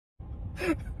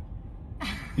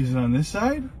Is it on this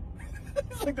side?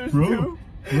 It's like there's Bro, two.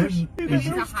 It's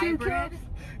a hybrid.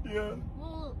 Yeah.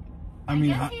 Well, I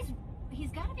mean, guess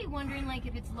he's got to be wondering like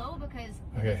if it's low because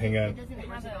Okay, hang on. it doesn't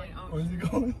have a Where's he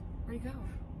going? Where'd he go?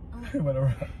 Oh,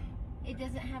 Whatever. it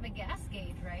doesn't have a gas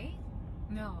gauge, right?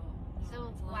 no.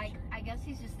 So it's a like luxury. I guess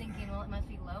he's just thinking, well, it must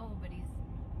be low, but he's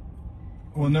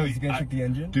Well, no, He's gonna check the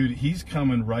engine? Dude, he's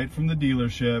coming right from the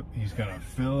dealership. He's gonna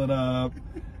fill it up.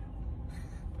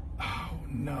 Oh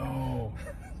no.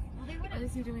 well, they would What have.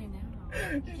 is he doing now?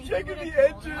 He's checking the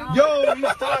engine. Yo, he's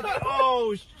talking.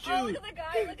 Oh shoot. Oh, look at the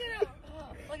guy. Look at him. Oh,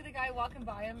 look at the guy walking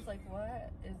by him. He's like,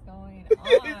 what is going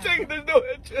He's on? checking. There's no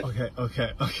engine.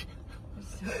 Okay.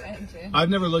 There's no engine. I've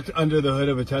never looked under the hood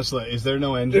of a Tesla. Is there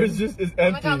no engine? There's just it's empty.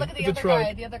 Oh my god, look at the it's a other truck.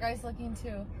 guy. The other guy's looking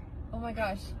too. Oh my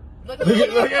gosh. Look Look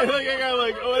at guy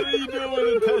like, what are you doing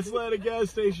with a Tesla at a gas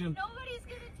station? Nobody's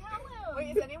gonna tell him.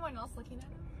 Wait, is anyone else looking at him?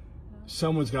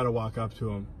 Someone's got to walk up to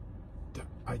him.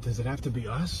 Does it have to be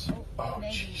us? Oh,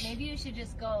 maybe. jeez. Maybe you should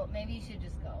just go. Maybe you should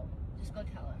just go. Just go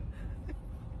tell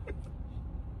him.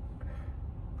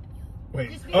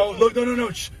 Wait. Just be Oh, safe. look,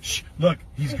 no. Shh. Look,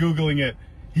 he's Googling it.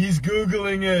 He's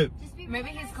Googling it. Just be Maybe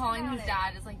really he's nice calling about his it.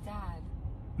 dad. It's like, Dad.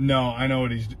 No, I know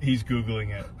what he's Googling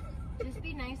it. Just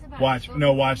be nice about Watch. it.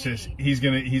 No, watch this. He's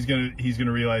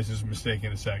gonna realize his mistake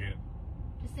in a second.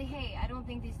 Just say, hey, I don't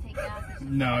think these take gas. It's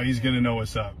just No, he's gonna know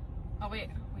what's up. Oh, wait.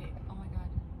 Oh my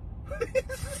god.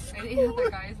 Maybe the other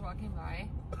guy is walking by.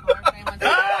 Or if anyone's-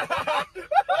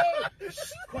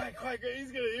 Quiet.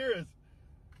 He's gonna hear us.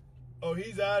 Oh,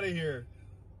 he's out of here.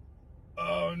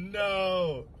 Oh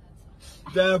no.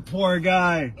 That poor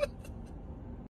guy.